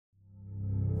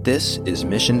This is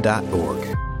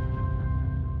Mission.org.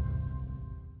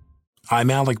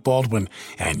 I'm Alec Baldwin,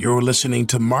 and you're listening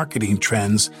to Marketing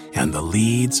Trends and the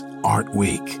Leads Art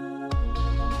Week.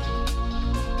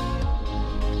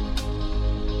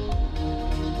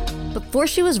 Before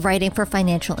she was writing for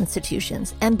financial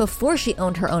institutions, and before she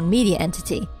owned her own media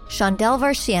entity, Shondell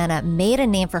Varsiana made a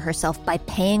name for herself by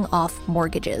paying off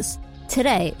mortgages.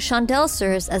 Today, Shondell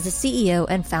serves as the CEO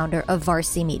and founder of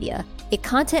Varsi Media, a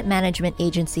content management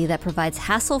agency that provides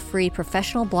hassle-free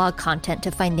professional blog content to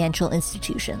financial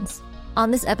institutions.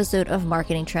 On this episode of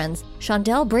Marketing Trends,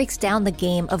 Shondell breaks down the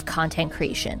game of content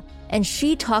creation, and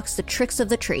she talks the tricks of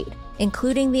the trade,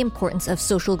 including the importance of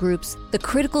social groups, the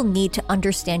critical need to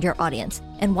understand your audience,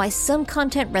 and why some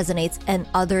content resonates and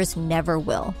others never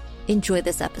will. Enjoy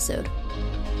this episode.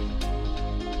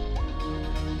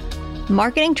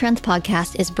 Marketing Trends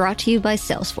Podcast is brought to you by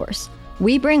Salesforce.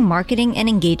 We bring marketing and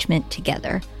engagement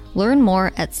together. Learn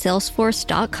more at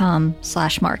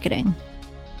salesforce.com/marketing.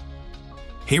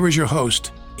 Here is your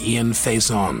host, Ian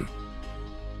Faison.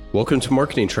 Welcome to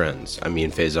Marketing Trends. I'm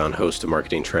Ian Faison, host of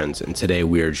Marketing Trends, and today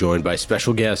we are joined by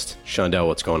special guest, Shondell.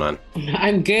 What's going on?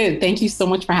 I'm good. Thank you so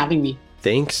much for having me.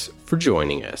 Thanks for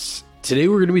joining us. Today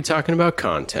we're going to be talking about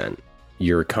content.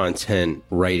 You're a content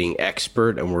writing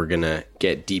expert, and we're going to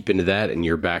get deep into that and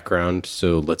your background,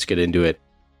 so let's get into it.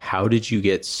 How did you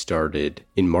get started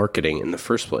in marketing in the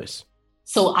first place?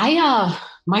 So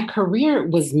my career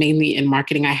was mainly in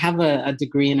marketing. I have a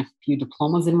degree and a few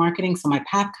diplomas in marketing. So my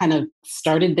path kind of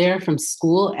started there from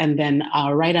school. And then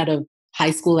right out of high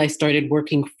school, I started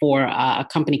working for a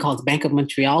company called Bank of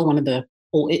Montreal, it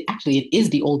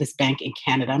is the oldest bank in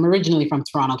Canada. I'm originally from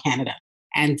Toronto, Canada.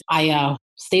 And I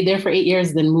stayed there for 8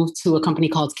 years, then moved to a company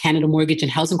called Canada Mortgage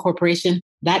and Housing Corporation.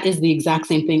 That is the exact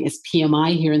same thing as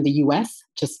PMI here in the US.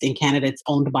 Just in Canada, it's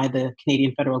owned by the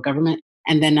Canadian federal government.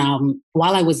 And then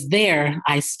while I was there,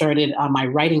 I started my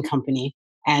writing company.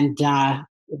 And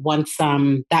once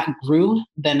that grew,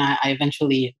 then I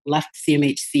eventually left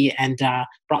CMHC and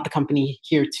brought the company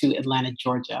here to Atlanta,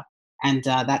 Georgia. And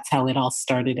that's how it all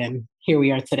started. And here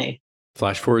we are today.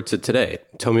 Flash forward to today.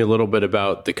 Tell me a little bit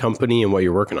about the company and what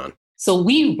you're working on. So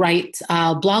we write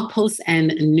blog posts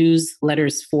and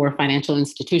newsletters for financial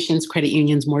institutions, credit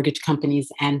unions, mortgage companies,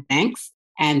 and banks.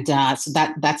 And so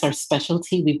that's our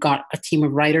specialty. We've got a team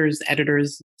of writers,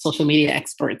 editors, social media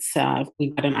experts.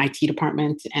 We've got an IT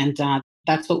department, and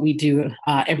that's what we do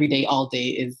every day, all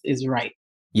day is write.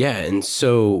 Yeah, and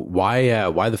so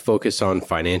why the focus on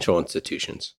financial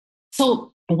institutions?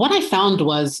 So what I found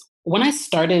was when I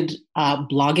started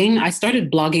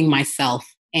blogging myself,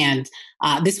 and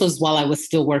this was while I was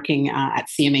still working at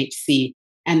CMHC.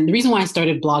 And the reason why I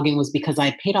started blogging was because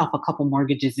I paid off a couple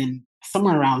mortgages in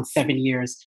somewhere around 7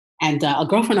 years. And a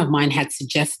girlfriend of mine had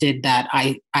suggested that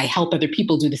I help other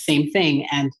people do the same thing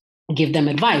and give them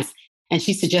advice. And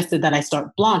she suggested that I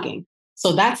start blogging.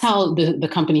 So that's how the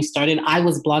company started. I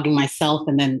was blogging myself,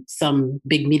 and then some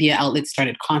big media outlets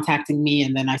started contacting me,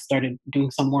 and then I started doing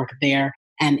some work there.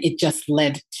 And it just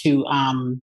led to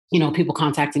people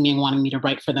contacting me and wanting me to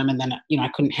write for them. And then I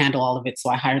couldn't handle all of it,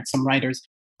 so I hired some writers.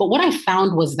 But what I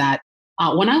found was that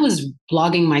when I was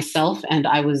blogging myself and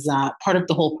I was part of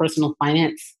the whole personal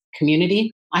finance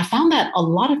community, I found that a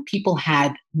lot of people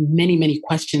had many, many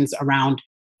questions around.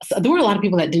 So there were a lot of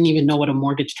people that didn't even know what a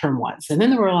mortgage term was. And then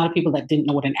there were a lot of people that didn't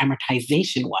know what an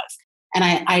amortization was. And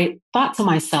I thought to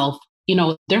myself,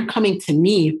 they're coming to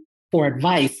me for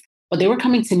advice, but they were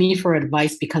coming to me for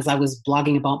advice because I was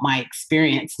blogging about my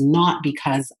experience, not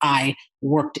because I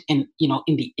worked in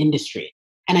the industry.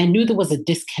 And I knew there was a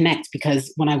disconnect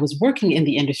because when I was working in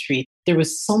the industry,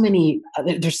 there's so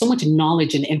much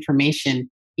knowledge and information,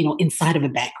 inside of a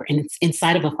bank or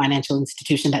inside of a financial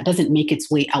institution that doesn't make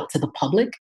its way out to the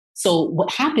public. So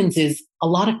what happens is a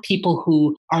lot of people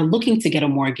who are looking to get a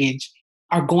mortgage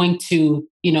are going to,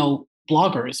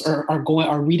 bloggers or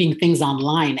are reading things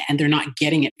online, and they're not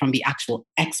getting it from the actual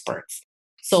experts.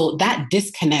 So that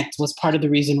disconnect was part of the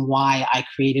reason why I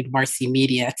created Varsi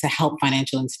Media, to help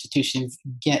financial institutions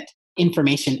get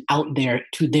information out there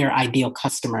to their ideal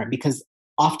customer, because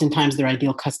oftentimes their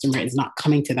ideal customer is not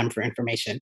coming to them for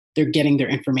information. They're getting their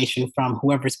information from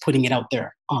whoever's putting it out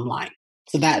there online.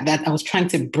 So that I was trying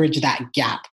to bridge that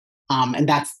gap. And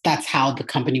that's how the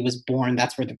company was born.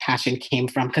 That's where the passion came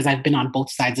from, because I've been on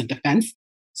both sides of the fence.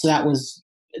 So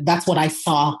that's what I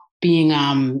saw being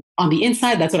on the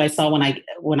inside. That's what I saw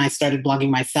when I started blogging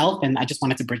myself, and I just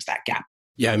wanted to bridge that gap.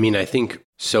 Yeah, I mean, I think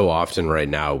so often right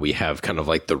now we have kind of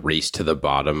like the race to the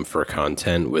bottom for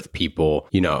content with people,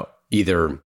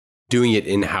 either doing it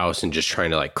in-house and just trying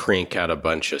to like crank out a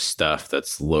bunch of stuff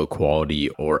that's low quality,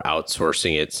 or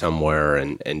outsourcing it somewhere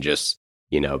and just,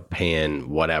 paying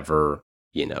whatever,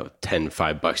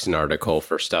 $5 an article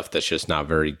for stuff that's just not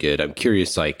very good. I'm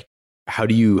curious, like, how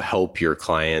do you help your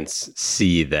clients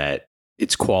see that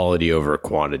it's quality over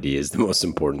quantity is the most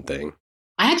important thing?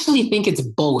 I actually think it's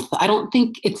both. I don't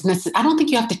think I don't think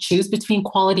you have to choose between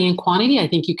quality and quantity. I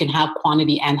think you can have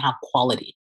quantity and have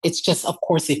quality. It's just, of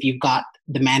course, if you've got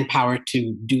the manpower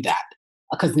to do that,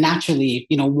 because naturally,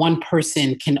 one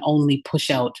person can only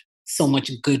push out so much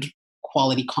good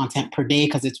quality content per day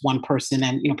because it's one person,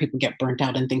 and people get burnt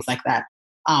out and things like that.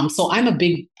 So I'm a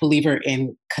big believer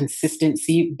in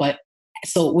consistency, but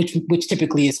which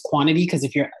typically is quantity, because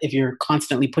if you're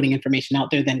constantly putting information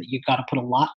out there, then you've got to put a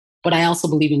lot. But I also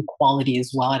believe in quality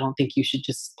as well. I don't think you should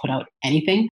just put out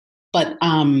anything. But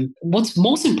what's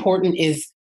most important is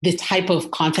the type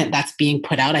of content that's being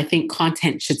put out. I think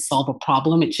content should solve a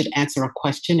problem. It should answer a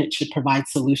question. It should provide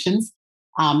solutions.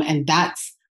 And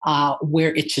that's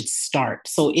where it should start.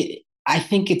 So I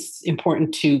think it's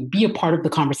important to be a part of the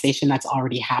conversation that's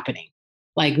already happening.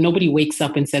 Like, nobody wakes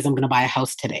up and says, I'm going to buy a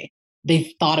house today.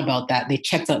 They've thought about that. They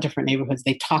checked out different neighborhoods.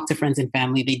 They talked to friends and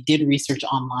family. They did research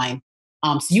online.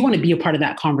 So you want to be a part of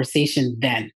that conversation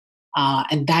then.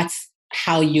 And that's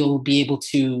how you'll be able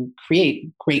to create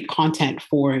great content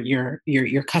for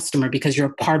your customer, because you're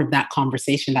a part of that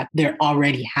conversation that they're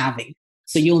already having.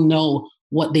 So you'll know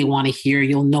what they want to hear.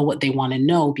 You'll know what they want to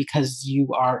know because you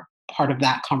are part of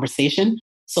that conversation.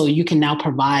 So you can now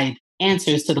provide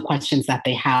answers to the questions that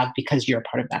they have because you're a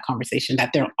part of that conversation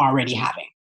that they're already having.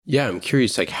 Yeah, I'm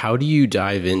curious, like, how do you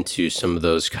dive into some of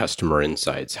those customer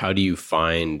insights? How do you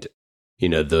find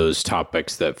those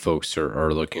topics that folks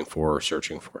are looking for or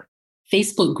searching for?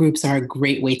 Facebook groups are a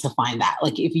great way to find that.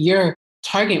 Like, if your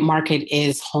target market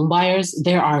is homebuyers,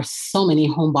 there are so many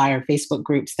homebuyer Facebook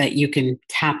groups that you can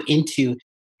tap into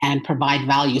and provide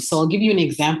value. So I'll give you an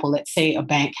example. Let's say a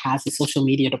bank has a social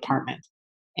media department,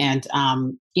 and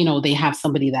they have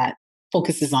somebody that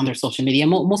focuses on their social media.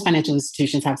 Most financial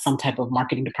institutions have some type of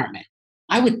marketing department.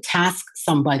 I would task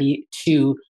somebody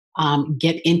to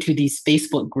get into these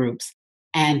Facebook groups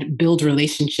and build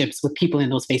relationships with people in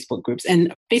those Facebook groups,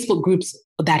 and Facebook groups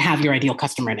that have your ideal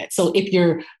customer in it. So if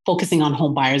you're focusing on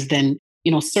home buyers, then,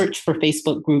 search for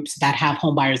Facebook groups that have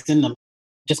home buyers in them.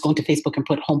 Just go into Facebook and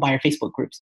put home buyer Facebook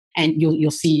groups, and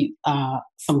you'll see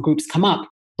some groups come up,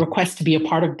 request to be a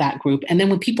part of that group. And then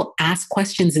when people ask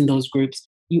questions in those groups,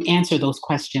 you answer those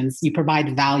questions, you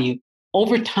provide value.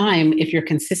 Over time, if you're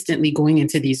consistently going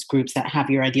into these groups that have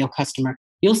your ideal customer,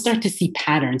 you'll start to see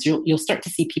patterns. You'll start to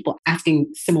see people asking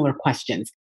similar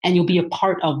questions, and you'll be a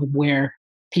part of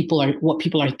what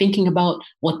people are thinking about,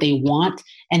 what they want.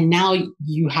 And now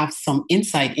you have some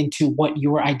insight into what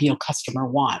your ideal customer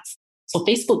wants. So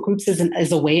Facebook groups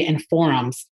is a way, and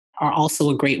forums are also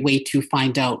a great way to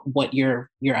find out what your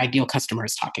ideal customer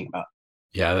is talking about.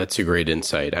 Yeah, that's a great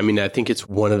insight. I mean, I think it's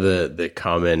one of the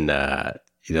common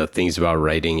things about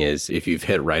writing is if you've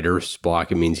hit writer's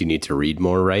block, it means you need to read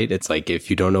more, right? It's like, if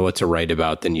you don't know what to write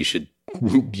about, then you should,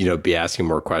 be asking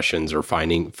more questions or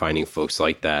finding folks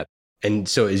like that. And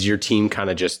so is your team kind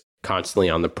of just constantly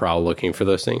on the prowl looking for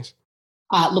those things?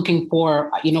 Looking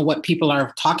for, what people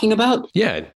are talking about?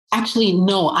 Yeah. Actually,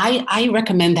 no, I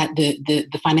recommend that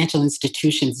the financial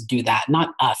institutions do that,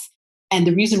 not us. And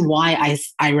the reason why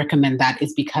I recommend that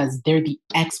is because they're the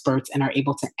experts and are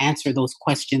able to answer those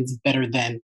questions better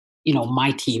than,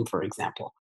 my team, for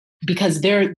example. Because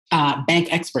they're bank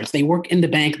experts. They work in the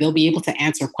bank. They'll be able to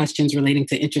answer questions relating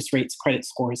to interest rates, credit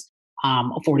scores,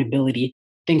 affordability,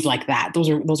 things like that. Those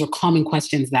are common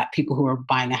questions that people who are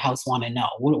buying a house want to know.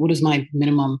 What does my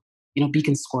minimum,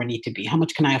 Beacon score need to be? How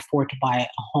much can I afford to buy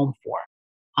a home for?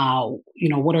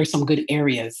 What are some good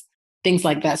areas? Things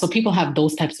like that. So people have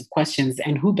those types of questions,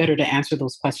 and who better to answer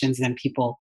those questions than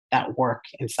people that work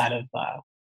inside of,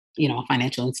 a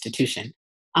financial institution.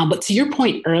 But to your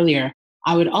point earlier,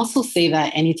 I would also say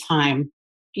that anytime,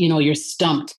 you're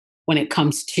stumped when it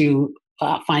comes to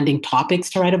finding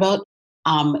topics to write about,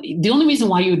 the only reason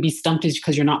why you would be stumped is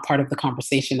because you're not part of the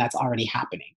conversation that's already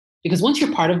happening. Because once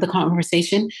you're part of the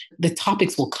conversation, the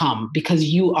topics will come because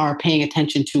you are paying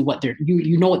attention to what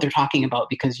you know what they're talking about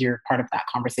because you're part of that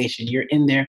conversation. You're in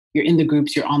there, you're in the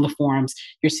groups, you're on the forums,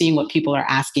 you're seeing what people are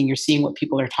asking, you're seeing what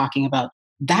people are talking about.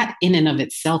 That in and of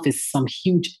itself is some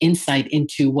huge insight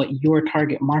into what your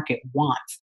target market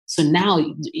wants. So now,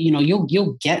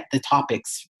 you'll get the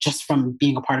topics just from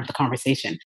being a part of the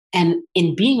conversation. And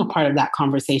in being a part of that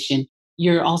conversation,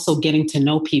 you're also getting to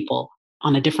know people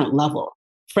on a different level.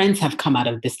 Friends have come out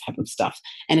of this type of stuff.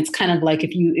 And it's kind of like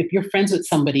if you're friends with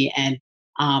somebody and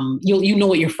you know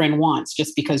what your friend wants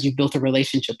just because you've built a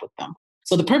relationship with them.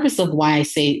 So the purpose of why I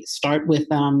say start with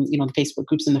the Facebook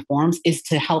groups and the forums is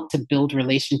to help to build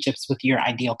relationships with your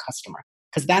ideal customer,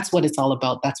 because that's what it's all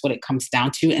about. That's what it comes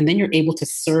down to. And then you're able to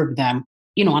serve them,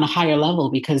 on a higher level,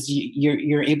 because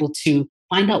you're able to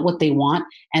find out what they want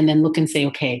and then look and say,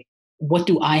 okay, what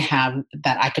do I have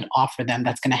that I could offer them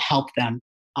that's going to help them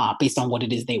based on what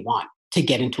it is they want to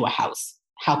get into a house?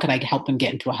 How could I help them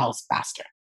get into a house faster?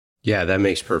 Yeah, that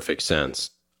makes perfect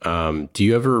sense. Do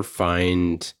you ever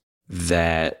find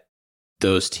that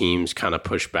those teams kind of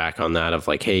push back on that of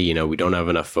like, hey, we don't have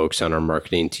enough folks on our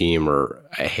marketing team, or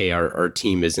hey, our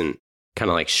team isn't kind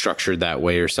of like structured that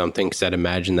way or something? Because I'd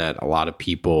imagine that a lot of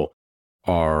people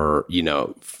are,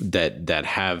 that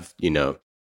have,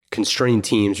 constrained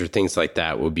teams or things like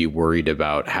that would be worried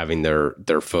about having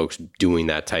their folks doing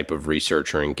that type of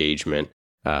research or engagement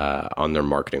on their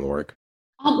marketing work.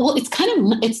 Well,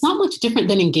 it's not much different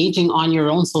than engaging on your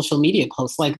own social media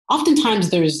posts. Like oftentimes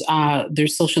there's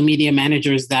social media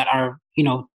managers that are,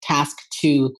 tasked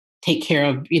to take care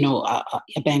of,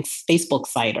 a bank's Facebook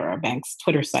site or a bank's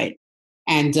Twitter site.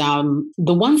 And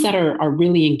the ones that are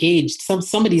really engaged,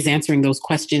 somebody's answering those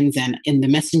questions and in the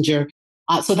messenger.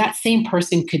 So that same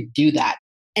person could do that.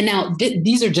 And now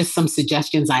these are just some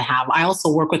suggestions I have. I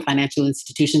also work with financial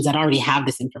institutions that already have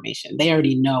this information. They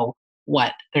already know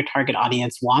what their target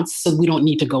audience wants, so we don't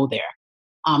need to go there.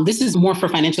 This is more for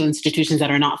financial institutions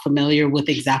that are not familiar with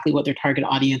exactly what their target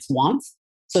audience wants.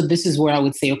 So this is where I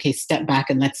would say, okay, step back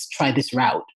and let's try this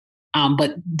route.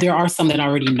 But there are some that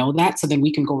already know that, so then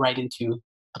we can go right into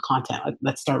the content.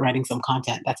 Let's start writing some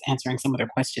content that's answering some of their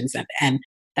questions and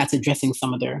that's addressing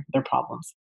some of their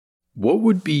problems. What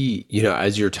would be,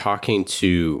 as you're talking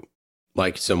to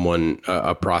like someone,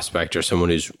 a prospect or someone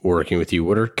who's working with you,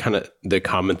 what are kind of the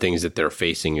common things that they're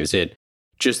facing? Is it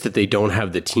just that they don't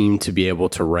have the team to be able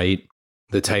to write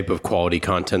the type of quality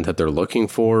content that they're looking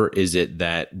for? Is it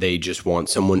that they just want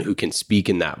someone who can speak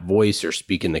in that voice or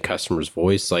speak in the customer's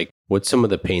voice? Like, what's some of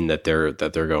the pain that they're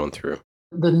going through?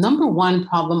 The number one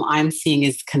problem I'm seeing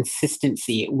is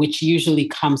consistency, which usually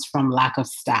comes from lack of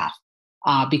staff.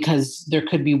 Because there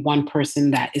could be one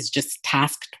person that is just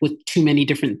tasked with too many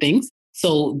different things.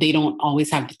 So they don't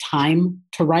always have the time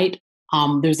to write.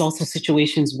 There's also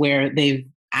situations where they've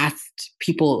asked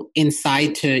people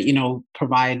inside to,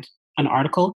 provide an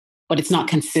article, but it's not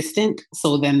consistent.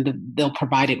 So then they'll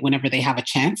provide it whenever they have a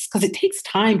chance, because it takes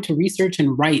time to research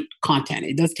and write content.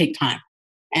 It does take time.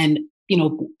 And,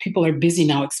 people are busy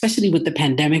now, especially with the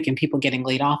pandemic and people getting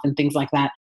laid off and things like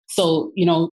that. So,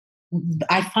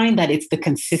 I find that it's the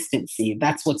consistency.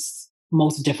 That's what's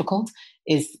most difficult,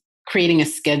 is creating a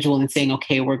schedule and saying,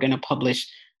 okay, we're going to publish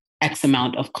X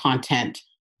amount of content,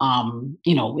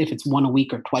 if it's one a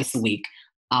week or twice a week,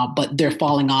 but they're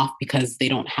falling off because they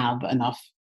don't have enough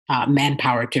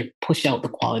manpower to push out the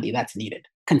quality that's needed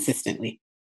consistently.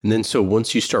 And then, so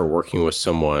once you start working with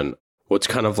someone, what's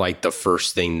kind of like the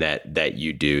first thing that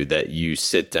you do, that you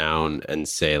sit down and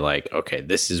say like, okay,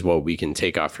 this is what we can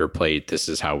take off your plate. This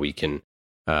is how we can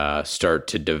start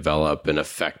to develop an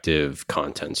effective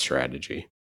content strategy?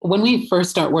 When we first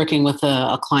start working with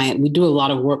a client, we do a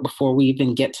lot of work before we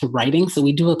even get to writing. So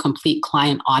we do a complete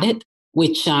client audit,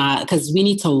 which, because we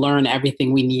need to learn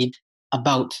everything we need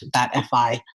about that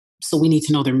FI. So we need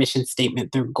to know their mission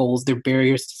statement, their goals, their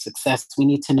barriers to success. We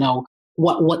need to know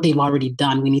what they've already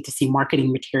done. We need to see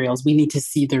marketing materials. We need to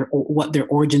see what their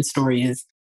origin story is.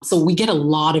 So we get a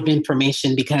lot of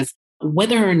information, because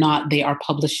whether or not they are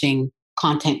publishing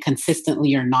content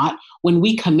consistently or not, when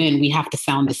we come in, we have to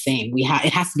sound the same.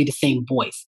 It has to be the same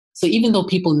voice. So even though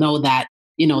people know that,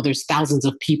 there's thousands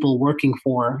of people working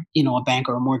for, a bank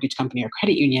or a mortgage company or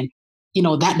credit union,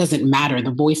 that doesn't matter.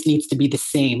 The voice needs to be the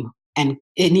same. And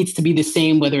it needs to be the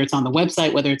same, whether it's on the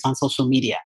website, whether it's on social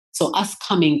media. So us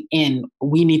coming in,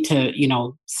 we need to,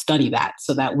 study that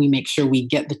so that we make sure we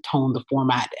get the tone, the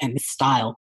format, and the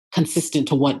style consistent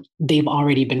to what they've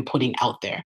already been putting out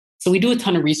there. So we do a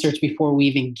ton of research before we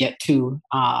even get to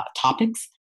topics,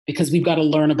 because we've got to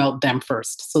learn about them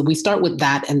first. So we start with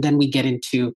that, and then we get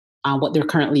into what they're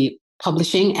currently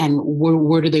publishing and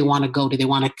where do they want to go? Do they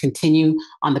want to continue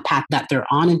on the path that they're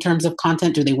on in terms of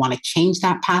content? Do they want to change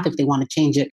that path? If they want to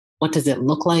change it, what does it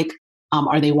look like?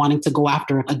 Are they wanting to go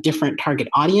after a different target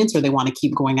audience, or they want to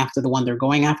keep going after the one they're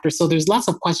going after? So there's lots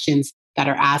of questions that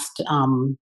are asked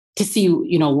to see,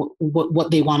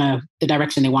 what they want to, the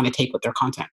direction they want to take with their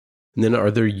content. And then are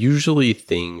there usually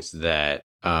things that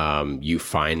you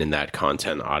find in that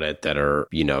content audit that are,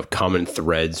 common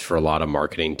threads for a lot of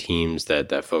marketing teams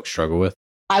that folks struggle with?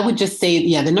 I would just say,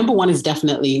 the number one is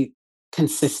definitely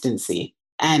consistency.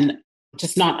 And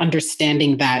just not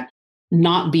understanding that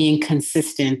not being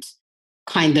consistent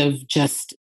kind of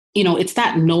just, it's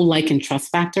that know, like, and trust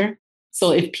factor.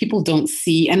 So if people don't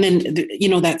see, and then,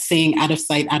 that saying out of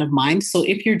sight, out of mind. So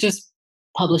if you're just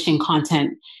publishing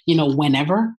content,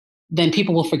 whenever, then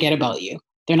people will forget about you.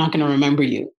 They're not going to remember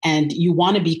you. And you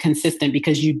want to be consistent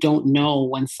because you don't know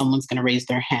when someone's going to raise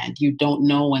their hand. You don't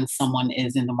know when someone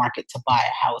is in the market to buy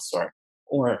a house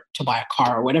or to buy a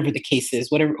car or whatever the case is,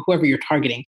 whoever you're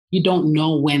targeting. You don't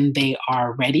know when they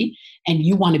are ready, and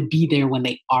you want to be there when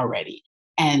they are ready.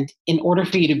 And in order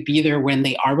for you to be there when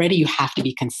they are ready, you have to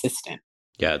be consistent.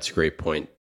 Yeah, it's a great point.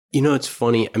 It's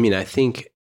funny. I mean, I think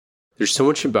there's so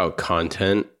much about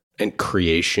content and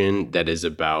creation that is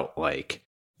about like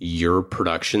your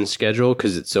production schedule,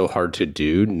 because it's so hard to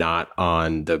do, not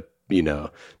on the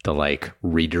like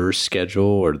reader's schedule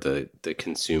or the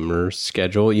consumer's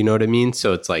schedule. You know what I mean?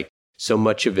 So it's like so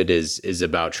much of it is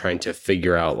about trying to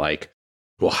figure out like,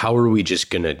 well, how are we just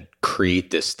going to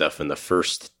create this stuff in the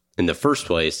first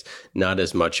place? Not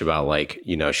as much about like,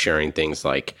 sharing things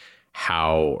like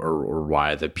how or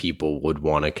why the people would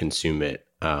want to consume it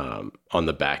on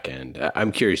the back end.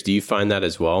 I'm curious, do you find that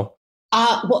as well?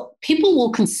 Well, people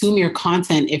will consume your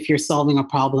content if you're solving a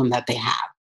problem that they have.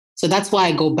 So that's why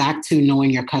I go back to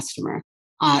knowing your customer.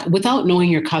 Without knowing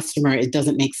your customer, it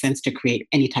doesn't make sense to create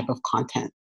any type of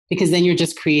content, because then you're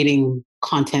just creating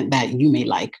content that you may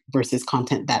like versus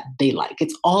content that they like.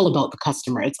 It's all about the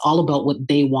customer. It's all about what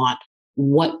they want,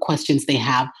 what questions they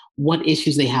have, what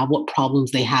issues they have, what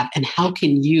problems they have, and how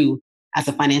can you, as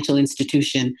a financial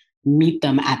institution, meet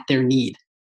them at their need.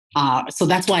 So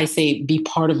that's why I say be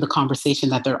part of the conversation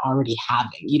that they're already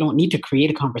having. You don't need to create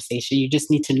a conversation. You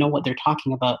just need to know what they're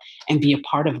talking about and be a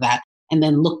part of that. And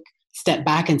then step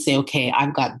back and say, okay,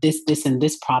 I've got this, and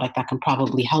this product that can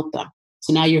probably help them.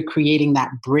 So now you're creating that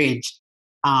bridge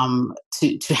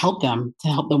to help them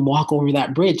walk over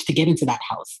that bridge to get into that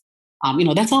house.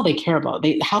 That's all they care about.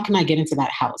 How can I get into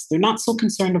that house? They're not so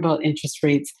concerned about interest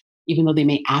rates, even though they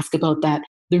may ask about that.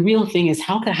 The real thing is,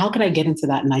 how could I get into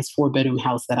that nice 4-bedroom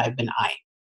house that I've been eyeing?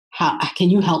 How can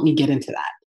you help me get into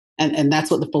that? And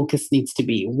that's what the focus needs to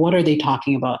be. What are they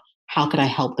talking about? How could I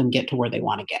help them get to where they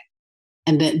want to get?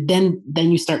 And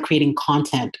then you start creating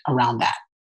content around that.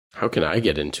 How can I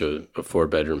get into a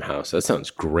 4-bedroom house? That sounds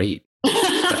great.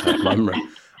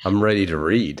 I'm ready to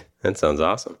read. That sounds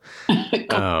awesome.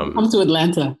 Come to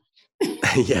Atlanta.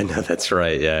 Yeah, no, that's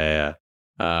right. Yeah.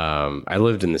 I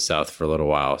lived in the South for a little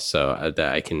while, so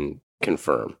that I can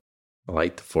confirm. I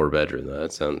like the 4-bedroom though.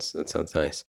 That sounds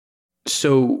nice.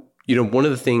 So, one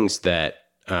of the things that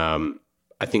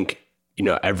I think,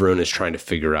 everyone is trying to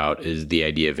figure out is the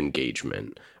idea of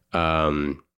engagement.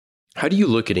 How do you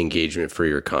look at engagement for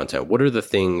your content? What are the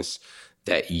things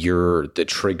that the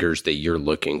triggers that you're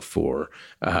looking for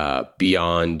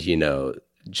beyond,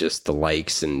 just the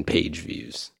likes and page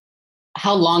views?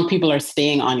 How long people are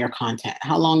staying on your content,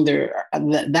 how long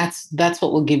that's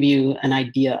what will give you an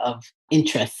idea of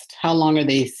interest. How long are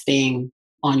they staying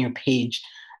on your page?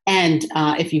 And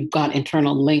if you've got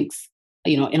internal links,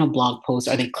 in a blog post,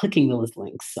 are they clicking those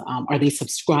links? Are they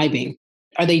subscribing?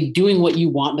 Are they doing what you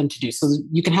want them to do? So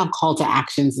you can have call to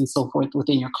actions and so forth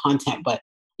within your content, but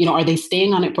are they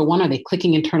staying on it for one? Are they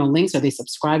clicking internal links? Are they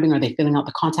subscribing? Are they filling out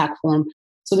the contact form?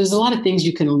 So there's a lot of things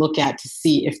you can look at to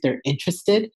see if they're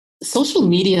interested. Social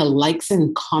media likes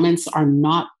and comments are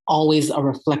not always a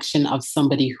reflection of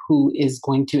somebody who is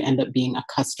going to end up being a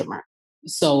customer.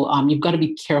 So you've got to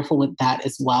be careful with that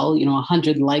as well.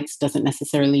 100 likes doesn't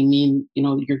necessarily mean,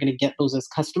 you're going to get those as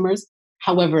customers.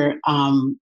 However,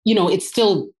 it's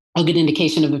still a good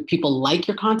indication of if people like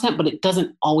your content, but it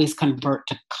doesn't always convert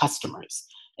to customers,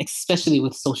 especially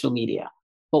with social media.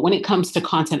 But when it comes to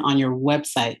content on your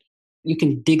website, you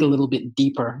can dig a little bit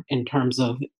deeper in terms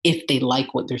of if they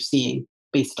like what they're seeing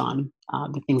based on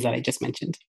the things that I just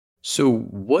mentioned. So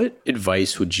what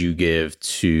advice would you give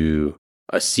to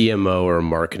a CMO or a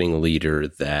marketing leader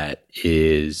that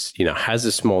is, has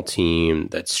a small team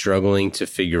that's struggling to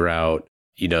figure out,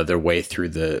 their way through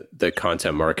the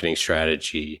content marketing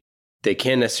strategy? They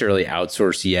can't necessarily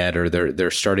outsource yet, or they're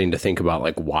starting to think about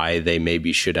like why they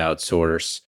maybe should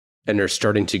outsource. And they're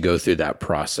starting to go through that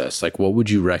process. Like, what would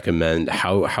you recommend?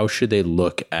 How should they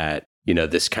look at,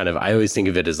 this kind of, I always think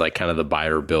of it as like kind of the buy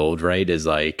or build, right? Is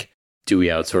like, do we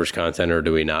outsource content or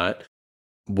do we not?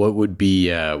 What would be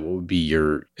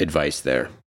your advice there?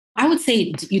 I would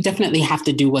say you definitely have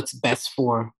to do what's best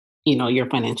for, your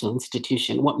financial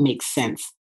institution. What makes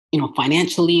sense,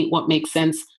 financially, what makes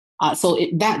sense. So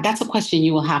that's a question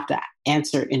you will have to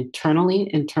answer internally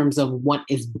in terms of what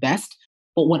is best.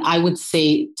 But what I would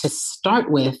say to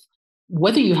start with,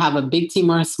 whether you have a big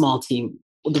team or a small team,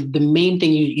 the main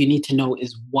thing you need to know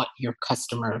is what your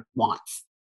customer wants.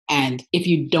 And if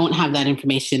you don't have that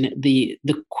information, the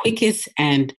quickest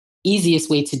and easiest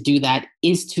way to do that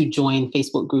is to join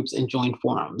Facebook groups and join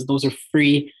forums. Those are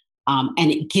free.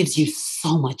 And it gives you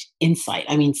so much insight.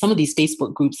 I mean, some of these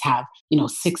Facebook groups have,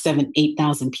 6, 7,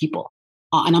 8,000 people.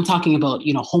 And I'm talking about,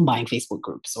 home buying Facebook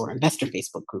groups or investor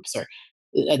Facebook groups, or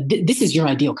this is your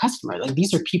ideal customer. Like,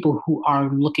 these are people who are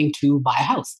looking to buy a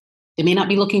house. They may not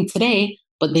be looking today,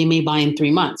 but they may buy in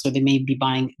 3 months, or they may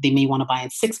want to buy in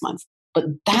 6 months. But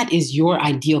that is your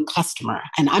ideal customer.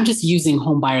 And I'm just using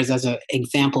home buyers as an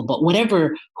example, but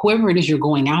whoever it is you're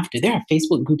going after, there are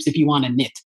Facebook groups if you want to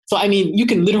knit. So, I mean, you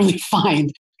can literally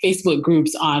find Facebook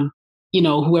groups on,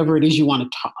 whoever it is you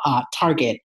want to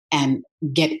target, and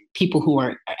get people who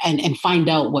are, and find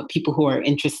out what people who are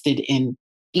interested in,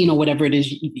 whatever it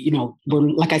is,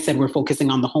 like I said, we're focusing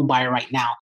on the home buyer right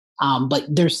now. But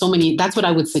there's so many, that's what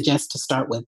I would suggest to start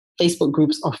with, Facebook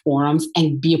groups or forums,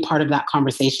 and be a part of that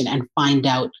conversation and find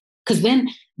out, because then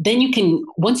you can,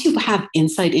 once you have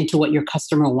insight into what your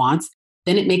customer wants,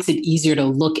 then it makes it easier to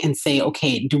look and say,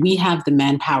 okay, do we have the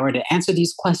manpower to answer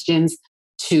these questions,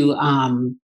 to,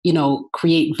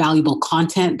 create valuable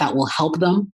content that will help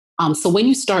them? So when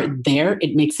you start there,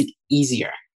 it makes it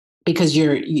easier, because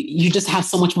you just have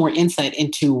so much more insight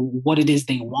into what it is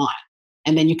they want.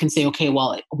 And then you can say, okay,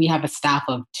 well, we have a staff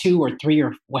of 2 or 3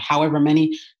 or however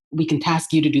many. We can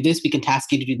task you to do this. We can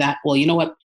task you to do that. Well, you know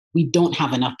what? We don't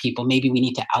have enough people. Maybe we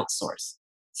need to outsource.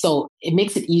 So it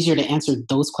makes it easier to answer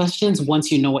those questions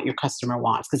once you know what your customer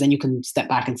wants, because then you can step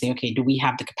back and say, okay, do we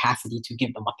have the capacity to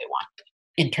give them what they want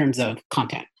in terms of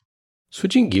content?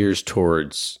 Switching gears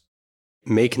towards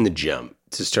making the jump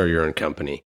to start your own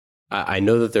company. I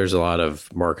know that there's a lot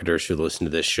of marketers who listen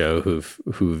to this show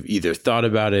who've either thought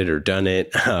about it or done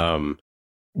it.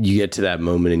 You get to that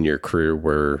moment in your career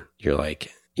where you're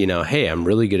like, hey, I'm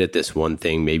really good at this one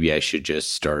thing. Maybe I should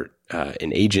just start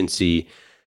an agency.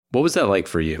 What was that like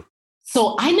for you?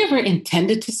 So I never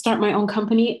intended to start my own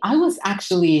company. I was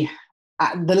actually,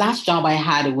 the last job I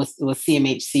had was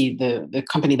CMHC, the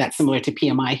company that's similar to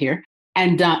PMI here.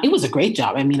 And it was a great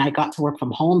job. I mean, I got to work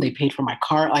from home. They paid for my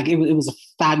car. Like, it was a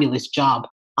fabulous job.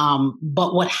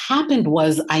 But what happened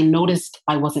was I noticed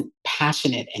I wasn't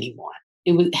passionate anymore.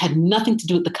 It had nothing to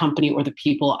do with the company or the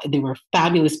people. They were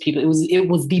fabulous people. It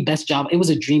was the best job. It was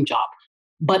a dream job.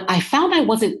 But I found I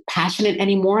wasn't passionate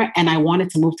anymore, and I wanted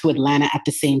to move to Atlanta at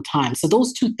the same time. So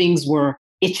those two things were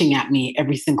itching at me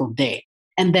every single day.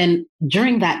 And then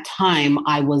during that time,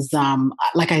 I was,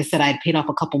 like I said, I had paid off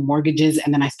a couple mortgages,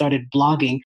 and then I started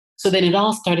blogging. So then it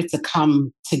all started to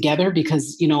come together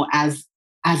because, as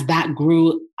that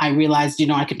grew, I realized,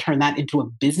 I could turn that into a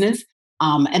business.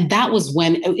 And that was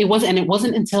when it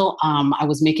wasn't until I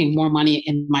was making more money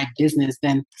in my business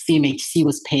than CMHC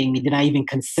was paying me did I even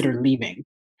consider leaving.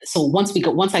 So once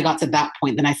I got to that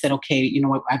point, then I said, okay,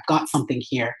 I've got something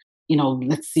here.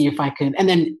 Let's see if I could. And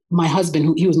then my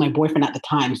husband, he was my boyfriend at the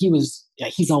time,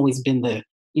 he's always been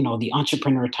the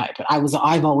entrepreneur type.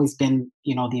 I've always been,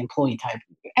 the employee type.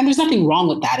 And there's nothing wrong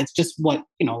with that. It's just what,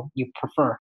 you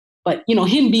prefer. But,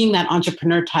 him being that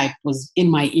entrepreneur type was in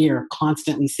my ear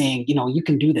constantly saying, you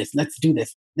can do this. Let's do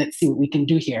this. Let's see what we can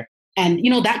do here. And,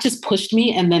 that just pushed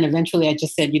me. And then eventually I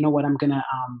just said, you know what, I'm going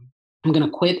to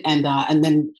quit. And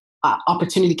then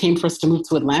opportunity came for us to move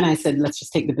to Atlanta. I said, let's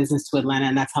just take the business to Atlanta.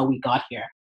 And that's how we got here.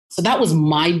 So that was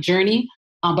my journey.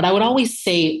 But I would always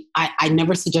say, I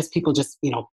never suggest people just,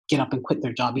 get up and quit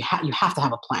their job. You have to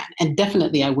have a plan. And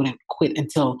definitely I wouldn't quit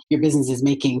until your business is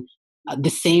making the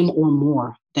same or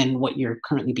more than what you're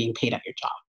currently being paid at your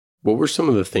job. What were some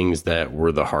of the things that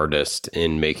were the hardest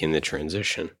in making the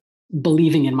transition?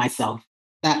 Believing in myself.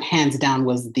 That hands down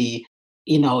was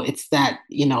it's that,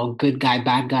 good guy,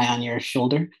 bad guy on your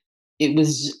shoulder. It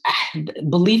was,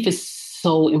 belief is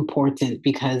so important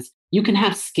because you can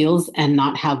have skills and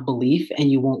not have belief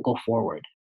and you won't go forward.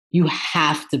 You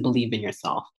have to believe in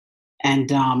yourself.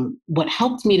 And what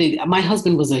helped me my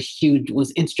husband was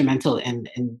instrumental in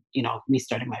me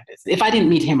starting my business. If I didn't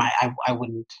meet him, I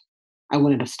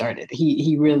wouldn't have started.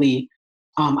 He really,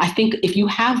 I think if you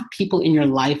have people in your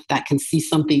life that can see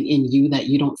something in you that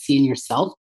you don't see in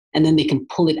yourself, and then they can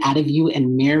pull it out of you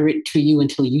and mirror it to you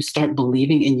until you start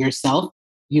believing in yourself,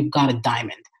 you've got a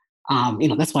diamond.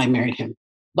 That's why I married him.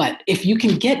 But if you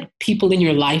can get people in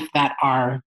your life that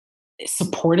are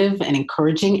supportive and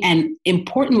encouraging, and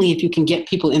importantly, if you can get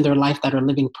people in their life that are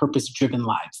living purpose-driven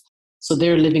lives. So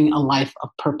they're living a life of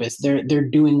purpose. They're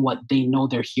doing what they know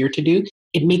they're here to do.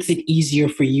 It makes it easier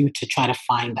for you to try to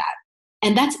find that.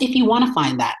 And that's if you want to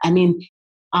find that. I mean,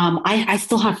 I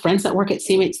still have friends that work at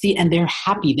CMHC and they're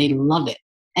happy. They love it.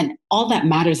 And all that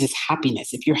matters is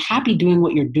happiness. If you're happy doing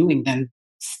what you're doing, then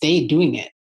stay doing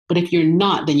it. But if you're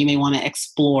not, then you may want to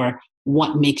explore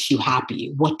what makes you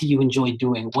happy. What do you enjoy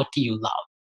doing? What do you love?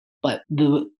 But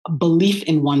the belief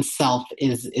in oneself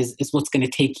is what's going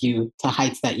to take you to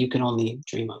heights that you can only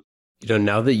dream of.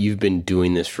 Now that you've been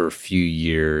doing this for a few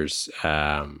years,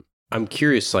 I'm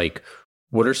curious, like,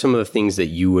 what are some of the things that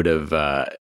you would have,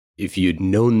 if you'd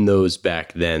known those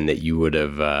back then, that you would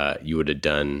have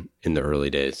done in the early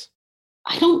days?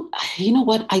 You know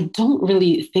what? I don't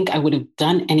really think I would have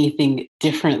done anything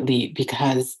differently,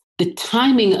 because the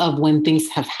timing of when things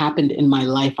have happened in my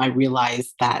life, I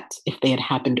realized that if they had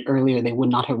happened earlier, they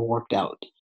would not have worked out.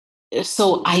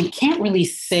 So I can't really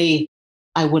say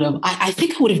I would have. I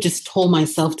think I would have just told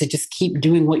myself to just keep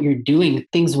doing what you're doing.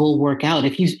 Things will work out.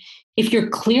 If you're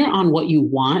clear on what you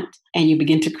want and you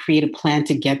begin to create a plan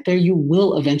to get there, you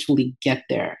will eventually get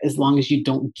there, as long as you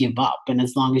don't give up and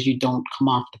as long as you don't come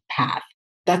off the path.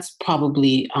 That's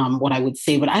probably what I would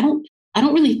say. But I don't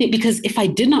really think, because if I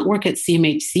did not work at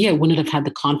CMHC, I wouldn't have had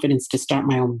the confidence to start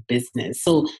my own business.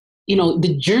 So,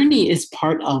 the journey is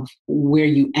part of where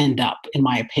you end up, in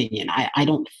my opinion. I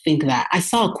don't think that. I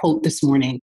saw a quote this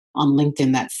morning on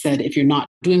LinkedIn that said, if you're not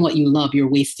doing what you love, you're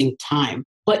wasting time.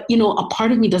 But, a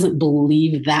part of me doesn't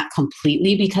believe that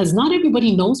completely, because not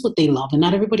everybody knows what they love and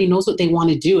not everybody knows what they want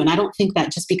to do. And I don't think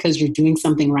that just because you're doing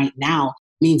something right now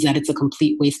means that it's a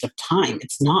complete waste of time.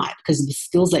 It's not, because the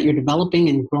skills that you're developing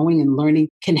and growing and learning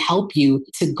can help you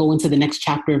to go into the next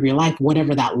chapter of your life,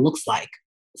 whatever that looks like.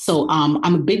 So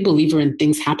I'm a big believer in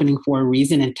things happening for a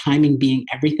reason and timing being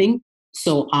everything.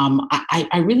 So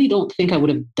I really don't think I would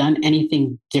have done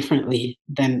anything differently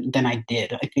than I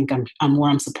did. I think I'm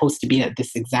where I'm supposed to be at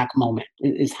this exact moment,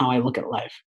 is how I look at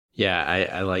life. Yeah,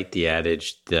 I like the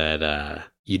adage that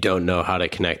you don't know how to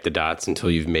connect the dots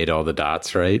until you've made all the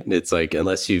dots, right? It's like,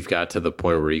 unless you've got to the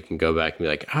point where you can go back and be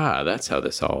like, that's how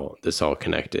this all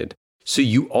connected. So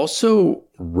you also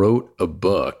wrote a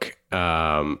book,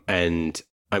 and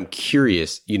I'm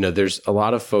curious, there's a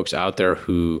lot of folks out there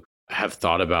who have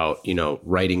thought about,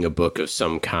 writing a book of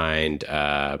some kind,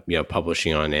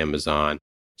 publishing on Amazon.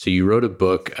 So you wrote a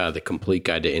book, The Complete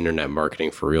Guide to Internet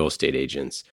Marketing for Real Estate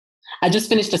Agents. I just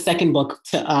finished a second book,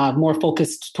 more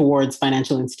focused towards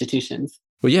financial institutions.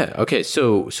 Well, yeah. Okay.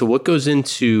 So what goes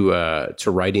into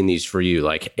to writing these for you?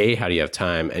 Like, A, how do you have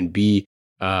time? And B,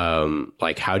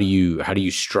 like, how do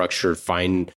you structure,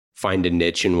 find a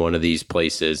niche in one of these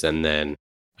places and then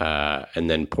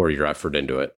pour your effort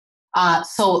into it?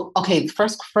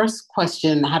 First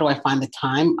question, how do I find the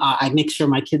time? I make sure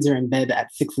my kids are in bed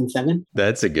at 6 and 7.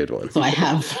 That's a good one. So I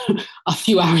have a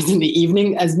few hours in the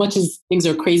evening. As much as things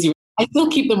are crazy, I still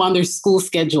keep them on their school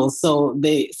schedules. So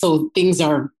things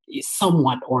are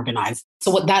somewhat organized. So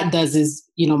what that does is,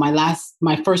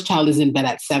 my first child is in bed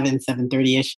at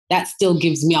 7:30ish. That still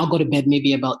gives me, I'll go to bed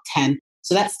maybe about 10.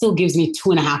 So that still gives me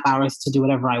 2.5 hours to do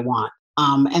whatever I want.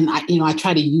 And I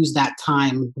try to use that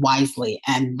time wisely.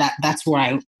 And that's where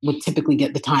I would typically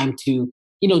get the time to,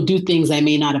 do things I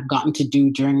may not have gotten to do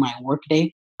during my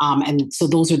workday. And so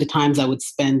those are the times I would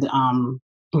spend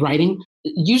writing.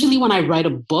 Usually when I write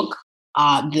a book,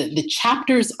 the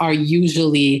chapters are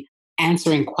usually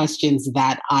answering questions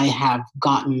that I have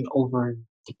gotten over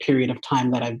the period of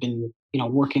time that I've been,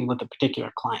 working with a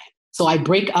particular client. So I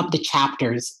break up the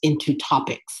chapters into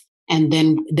topics. And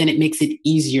then it makes it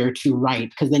easier to write,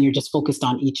 because then you're just focused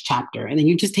on each chapter. And then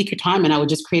you just take your time, and I would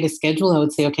just create a schedule. I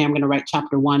would say, okay, I'm going to write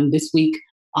chapter 1 this week.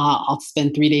 I'll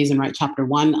spend 3 days and write chapter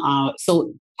 1.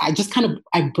 So I just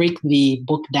I break the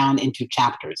book down into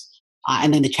chapters.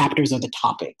 And then the chapters are the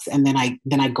topics. And then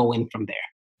I go in from there.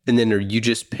 And then are you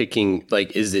just picking,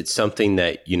 like, is it something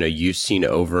that, you've seen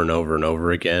over and over and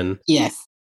over again? Yes.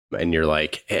 And you're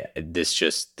like, hey,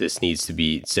 this needs to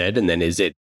be said. And then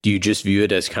do you just view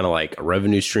it as kind of like a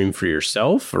revenue stream for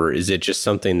yourself? Or is it just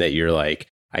something that you're like,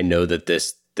 I know that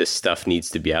this stuff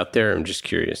needs to be out there? I'm just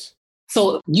curious.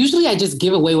 So usually I just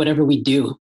give away whatever we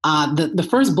do. The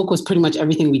first book was pretty much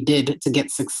everything we did to get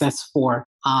success through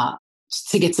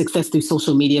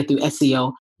social media, through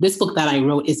SEO. This book that I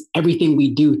wrote is everything we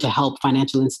do to help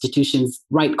financial institutions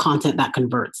write content that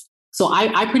converts. So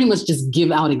I pretty much just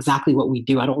give out exactly what we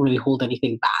do. I don't really hold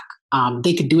anything back.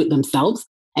 They could do it themselves.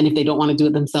 And if they don't want to do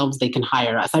it themselves, they can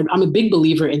hire us. I'm a big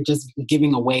believer in just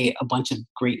giving away a bunch of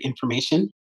great information.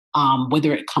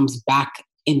 Whether it comes back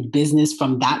in business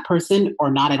from that person or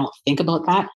not, I don't think about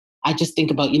that. I just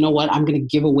think about, I'm going to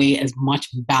give away as much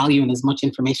value and as much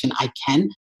information I can.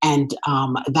 And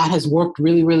that has worked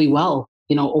really, really well,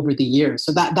 over the years.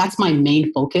 So that's my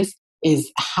main focus.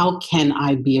 is how can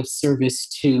I be of service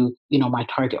to, my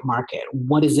target market?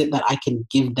 What is it that I can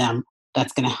give them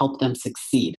that's going to help them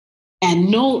succeed?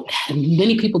 And no,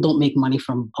 many people don't make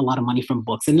a lot of money from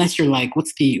books, unless you're like,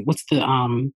 what's the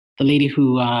lady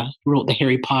who wrote the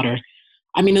Harry Potter?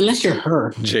 I mean, unless you're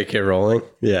her. J.K. Rowling?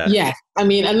 Yeah. Yes. I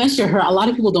mean, unless you're her, a lot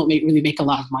of people don't really make a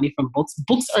lot of money from books.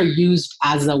 Books are used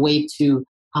as a way to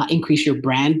increase your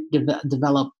brand,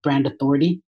 develop brand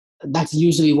authority. That's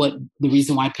usually the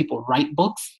reason why people write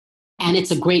books. And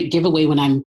it's a great giveaway when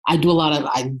I've done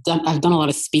a lot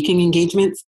of speaking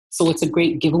engagements. So it's a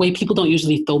great giveaway. People don't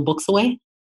usually throw books away.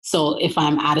 So if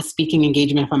I'm at a speaking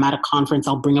engagement, if I'm at a conference,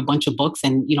 I'll bring a bunch of books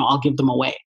and, I'll give them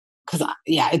away. Because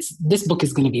this book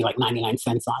is going to be like 99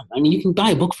 cents on. I mean, you can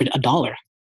buy a book for $1.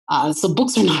 So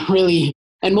books are not really,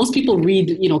 and most people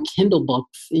read, Kindle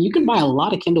books. And you can buy a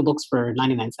lot of Kindle books for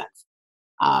 99 cents.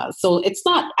 So it's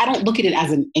not, I don't look at it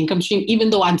as an income stream, even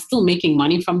though I'm still making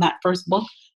money from that first book,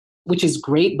 which is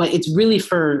great, but it's really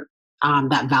for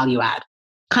that value add.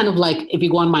 Kind of like if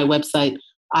you go on my website,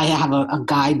 I have a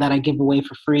guide that I give away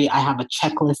for free. I have a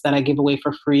checklist that I give away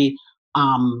for free.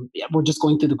 We're just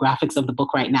going through the graphics of the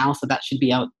book right now, so that should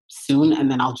be out soon.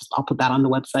 And then I'll put that on the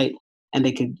website and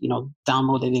they could,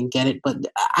 download it and get it. But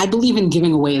I believe in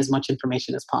giving away as much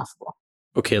information as possible.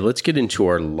 Okay, let's get into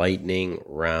our lightning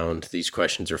round. These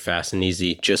questions are fast and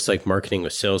easy. Just like marketing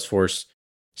with Salesforce,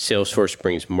 Salesforce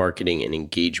brings marketing and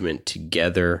engagement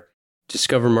together.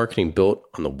 Discover marketing built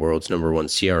on the world's #1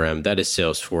 CRM. That is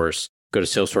Salesforce. Go to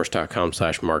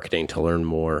salesforce.com/marketing to learn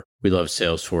more. We love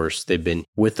Salesforce. They've been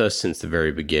with us since the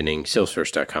very beginning.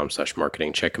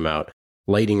 Salesforce.com/marketing. Check them out.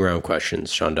 Lightning round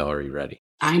questions. Shondell, are you ready?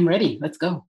 I'm ready. Let's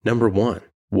go. Number 1,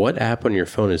 what app on your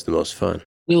phone is the most fun?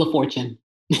 Wheel of Fortune.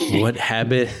 What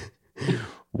habit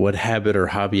or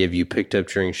hobby have you picked up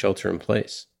during shelter in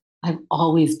place? I've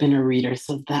always been a reader,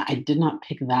 so that I did not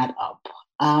pick that up.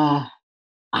 I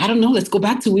don't know. Let's go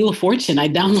back to Wheel of Fortune. I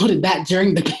downloaded that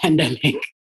during the pandemic.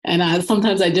 And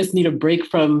sometimes I just need a break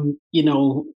from,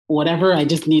 whatever. I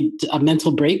just need a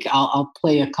mental break. I'll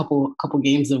play a couple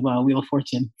games of Wheel of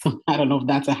Fortune. So I don't know if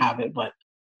that's a habit, but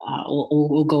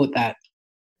we'll go with that.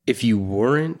 If you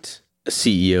weren't a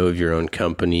CEO of your own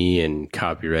company and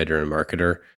copywriter and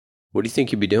marketer, what do you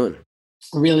think you'd be doing?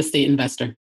 Real estate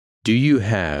investor. Do you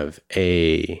have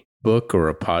a book or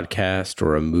a podcast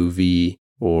or a movie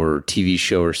or TV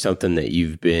show or something that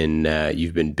you've been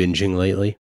binging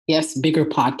lately? Yes, Bigger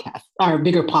Podcast, or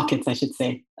Bigger Pockets, I should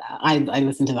say. I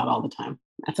listen to that all the time.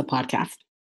 That's a podcast.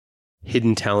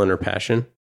 Hidden talent or passion?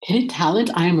 Hidden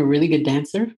talent, I am a really good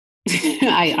dancer.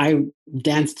 I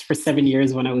danced for 7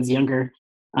 years when I was younger,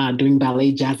 doing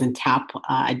ballet, jazz, and tap.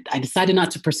 I decided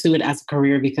not to pursue it as a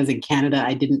career because in Canada,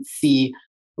 I didn't see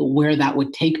where that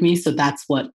would take me. So that's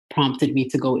what prompted me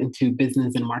to go into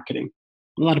business and marketing.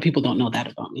 A lot of people don't know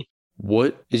that about me.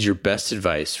 What is your best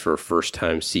advice for a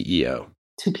first-time CEO?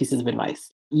 2 pieces of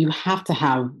advice. You have to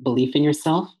have belief in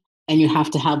yourself, and you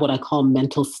have to have what I call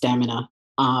mental stamina.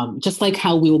 Just like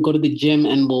how we will go to the gym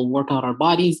and we'll work out our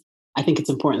bodies, I think it's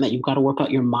important that you've got to work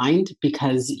out your mind,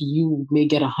 because you may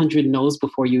get 100 no's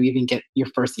before you even get your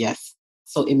first yes.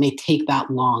 So it may take that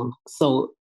long.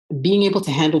 So being able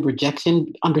to handle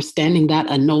rejection, understanding that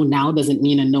a no now doesn't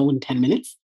mean a no in 10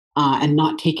 minutes, and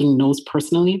not taking no's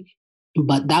personally.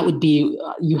 But that would be,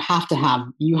 you have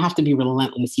to be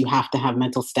relentless. You have to have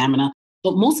mental stamina.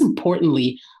 But most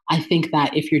importantly, I think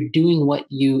that if you're doing what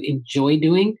you enjoy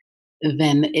doing,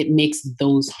 then it makes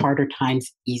those harder times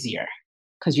easier,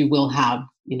 because you will have,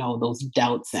 those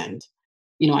doubts. And,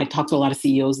 I talk to a lot of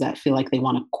CEOs that feel like they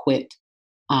want to quit.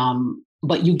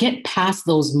 But you get past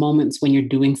those moments when you're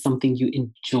doing something you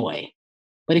enjoy.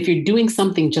 But if you're doing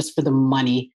something just for the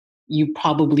money, you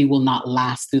probably will not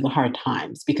last through the hard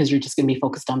times, because you're just going to be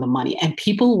focused on the money. And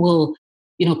people will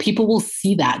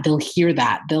see that. They'll hear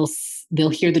that. They'll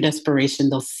hear the desperation.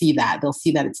 They'll see that. They'll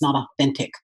see that it's not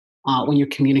authentic when you're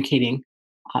communicating.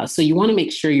 So you want to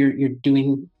make sure you're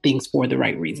doing things for the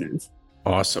right reasons.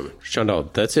 Awesome.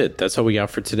 Shondell, that's it. That's all we got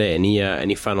for today.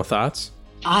 Any final thoughts?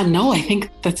 No, I think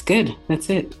that's good. That's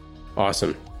it.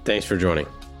 Awesome. Thanks for joining.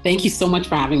 Thank you so much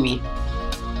for having me.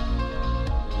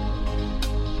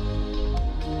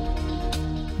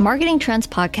 Marketing Trends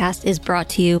Podcast is brought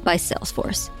to you by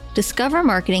Salesforce. Discover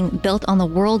marketing built on the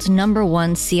world's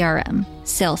 #1 CRM,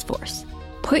 Salesforce.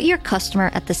 Put your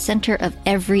customer at the center of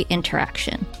every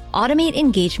interaction. Automate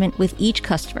engagement with each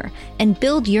customer and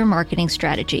build your marketing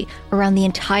strategy around the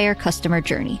entire customer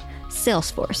journey.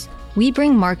 Salesforce. We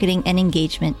bring marketing and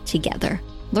engagement together.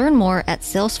 Learn more at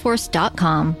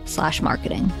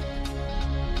salesforce.com/marketing.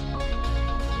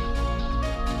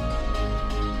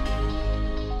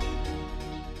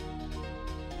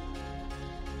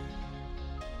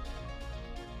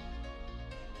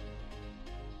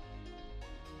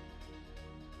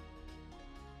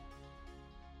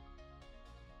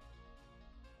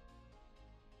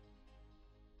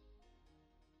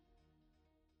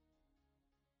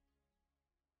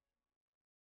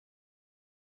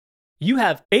 You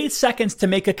have 8 seconds to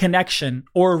make a connection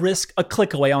or risk a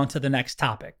click away onto the next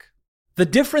topic. The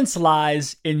difference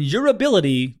lies in your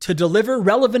ability to deliver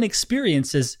relevant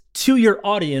experiences to your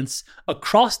audience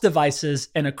across devices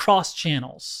and across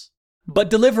channels.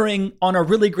 But delivering on a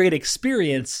really great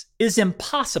experience is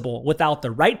impossible without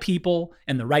the right people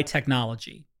and the right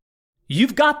technology.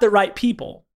 You've got the right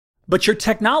people, but your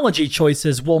technology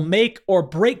choices will make or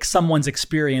break someone's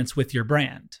experience with your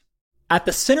brand. At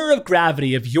the center of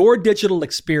gravity of your digital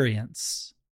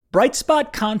experience,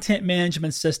 Brightspot Content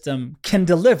Management System can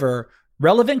deliver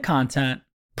relevant content,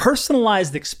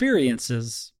 personalized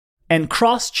experiences, and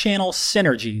cross-channel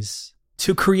synergies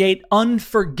to create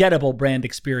unforgettable brand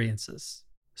experiences,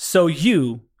 so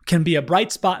you can be a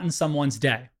bright spot in someone's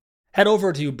day. Head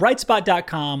over to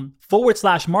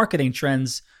brightspot.com/marketing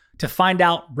trends to find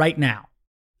out right now.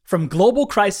 From global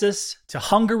crisis to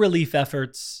hunger relief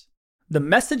efforts, the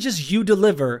messages you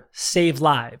deliver save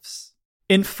lives,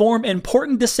 inform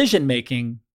important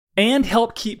decision-making, and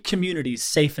help keep communities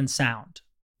safe and sound.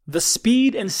 The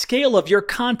speed and scale of your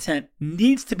content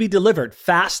needs to be delivered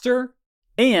faster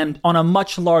and on a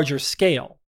much larger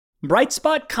scale.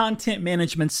 Brightspot Content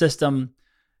Management System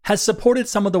has supported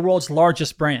some of the world's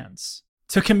largest brands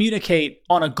to communicate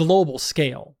on a global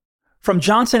scale. From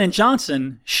Johnson &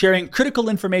 Johnson sharing critical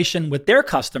information with their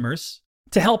customers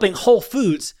to helping Whole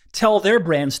Foods tell their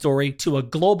brand story to a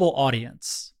global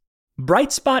audience.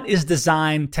 Brightspot is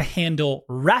designed to handle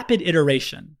rapid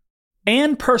iteration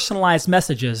and personalized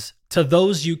messages to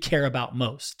those you care about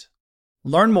most.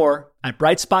 Learn more at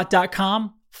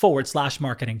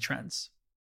brightspot.com/marketing trends.